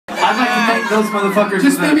I'd like to thank those motherfuckers.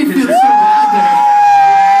 Just made me feel so bad there.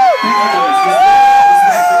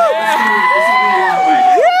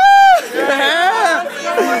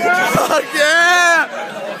 Fuck yeah!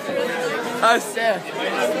 Us.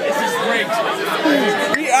 This is great.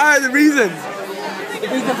 We are the reason. The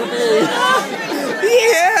reason for being.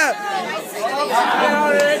 Yeah!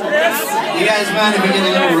 You guys mind if we get a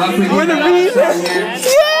little rough with you? We're the reason. Yeah!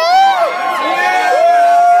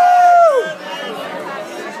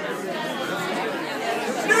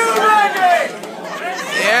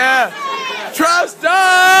 Yeah! Trust us!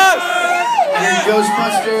 I heard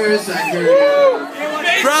Ghostbusters, I heard...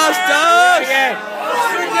 Trust us!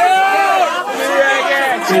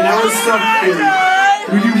 Okay, that was something.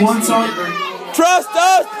 Can we do one song? Trust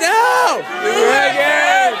us now! Do it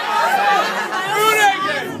again! Do it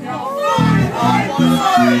again!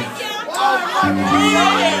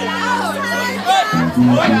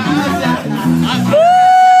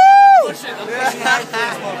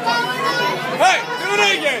 Hey, do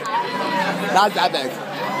it again! Not that big.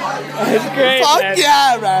 It's great. Fuck man.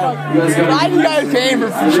 yeah, man! Glad you guys came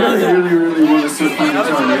for I really want to start playing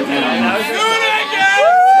guitar right now. Do it again!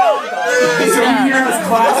 So you hear us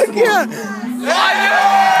class tomorrow.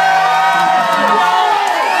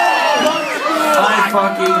 I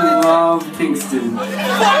fucking love Kingston.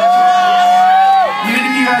 Even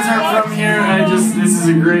if you guys aren't from here, this is a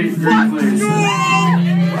great place.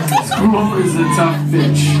 School is a tough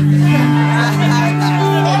bitch.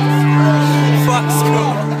 Fuck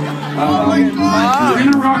school. We're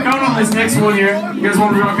gonna rock out on this next one here. You guys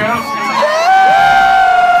want to rock out?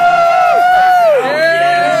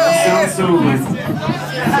 Sounds so good.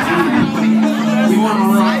 We want to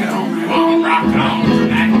rock out. We want to rock out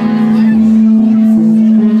tonight.